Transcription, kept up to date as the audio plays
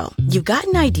You've got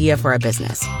an idea for a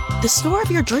business, the store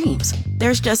of your dreams.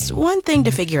 There's just one thing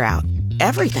to figure out: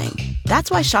 everything. That's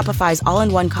why Shopify's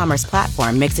all-in-one commerce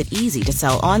platform makes it easy to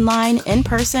sell online, in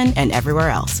person, and everywhere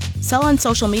else. Sell on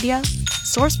social media,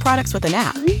 source products with an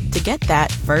app to get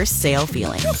that first sale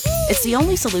feeling. It's the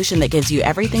only solution that gives you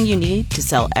everything you need to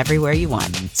sell everywhere you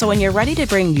want. So when you're ready to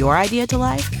bring your idea to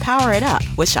life, power it up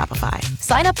with Shopify.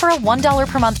 Sign up for a $1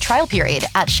 per month trial period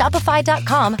at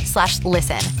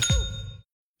shopify.com/listen.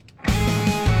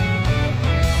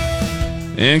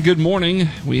 And good morning.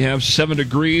 We have 7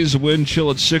 degrees, wind chill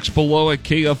at 6 below at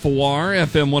KFOR,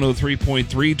 FM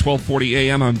 103.3, 1240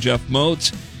 AM. I'm Jeff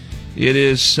Moats. It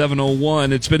is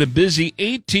 7:01. It's been a busy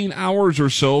 18 hours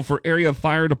or so for area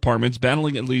fire departments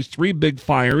battling at least 3 big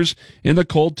fires in the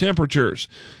cold temperatures.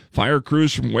 Fire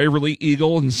crews from Waverly,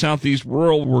 Eagle, and Southeast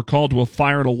Rural were called to a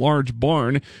fire at a large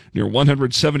barn near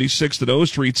 176th and O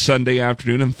Street Sunday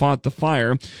afternoon and fought the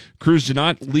fire. Crews did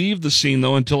not leave the scene,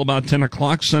 though, until about 10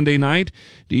 o'clock Sunday night.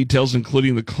 Details,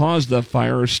 including the cause of the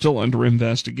fire, are still under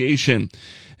investigation.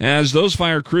 As those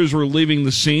fire crews were leaving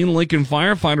the scene, Lincoln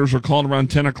firefighters were called around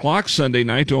 10 o'clock Sunday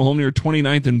night to a home near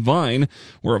 29th and Vine,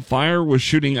 where a fire was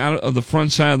shooting out of the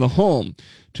front side of the home.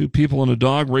 2 people and a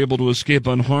dog were able to escape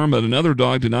unharmed, but another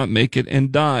dog did not make it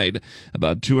and died.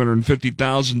 About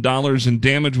 $250,000 in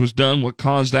damage was done. What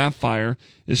caused that fire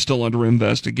is still under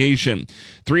investigation.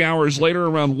 3 hours later,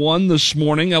 around 1 this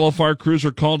morning, LFR crews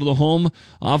were called to the home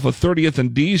off of 30th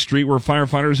and D Street, where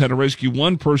firefighters had to rescue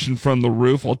 1 person from the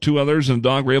roof, while 2 others and a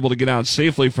dog were able to get out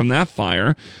safely from that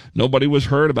fire. Nobody was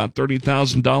hurt. About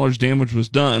 $30,000 damage was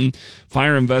done.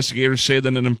 Fire investigators say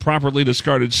that an improperly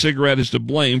discarded cigarette is to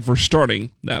blame for starting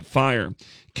that fire.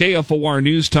 KFOR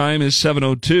News Time is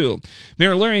 7:02.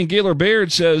 Mayor Larry Gaylor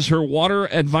Baird says her Water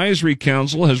Advisory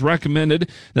Council has recommended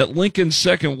that Lincoln's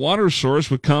second water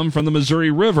source would come from the Missouri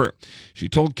River. She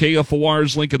told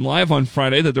KFOR's Lincoln Live on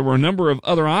Friday that there were a number of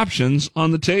other options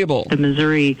on the table. The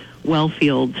Missouri well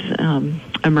fields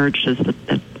emerged as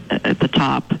at the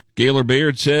top. Gaylor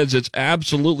Baird says it's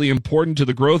absolutely important to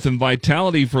the growth and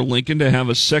vitality for Lincoln to have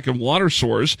a second water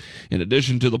source, in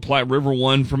addition to the Platte River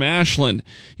one from Ashland.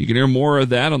 You can hear more of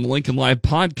that on the Lincoln Live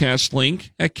podcast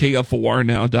link at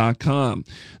KFORnow.com.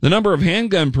 The number of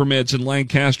handgun permits in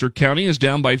Lancaster County is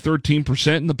down by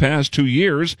 13% in the past 2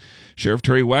 years. Sheriff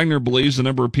Terry Wagner believes the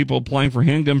number of people applying for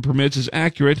handgun permits is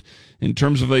accurate in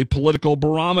terms of a political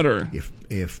barometer.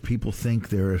 If people think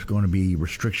there is going to be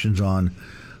restrictions on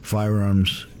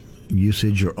firearms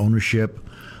usage or ownership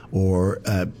or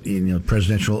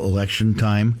presidential election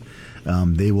time,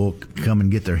 they will come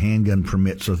and get their handgun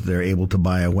permit so that they're able to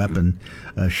buy a weapon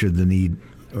should the need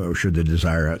or should the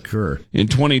desire occur. In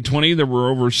 2020, there were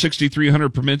over 6,300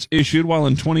 permits issued, while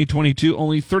in 2022,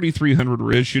 only 3,300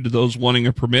 were issued to those wanting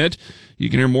a permit. You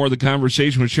can hear more of the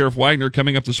conversation with Sheriff Wagner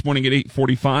coming up this morning at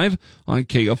 8:45 on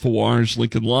KFOR's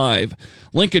Lincoln Live.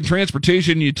 Lincoln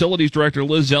Transportation and Utilities Director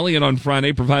Liz Elliott on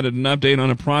Friday provided an update on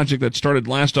a project that started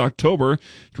last October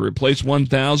to replace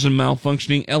 1,000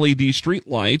 malfunctioning LED street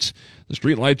lights. The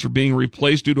street lights are being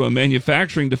replaced due to a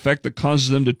manufacturing defect that causes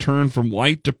them to turn from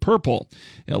white to purple.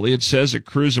 Elliott says that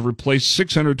crews have replaced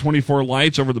 624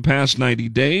 lights over the past 90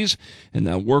 days, and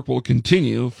that work will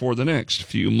continue for the next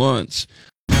few months.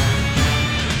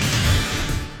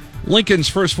 Lincoln's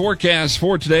first forecast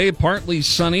for today: partly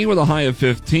sunny with a high of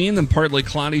 15, then partly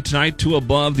cloudy tonight, 2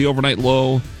 above the overnight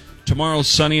low. Tomorrow,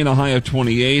 sunny and a high of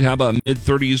 28. How about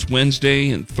mid-30s Wednesday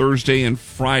and Thursday and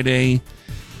Friday?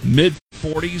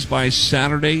 Mid-40s by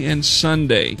Saturday and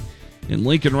Sunday. In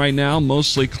Lincoln right now,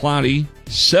 mostly cloudy,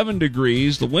 7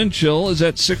 degrees. The wind chill is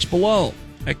at 6 below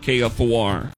at KFOR.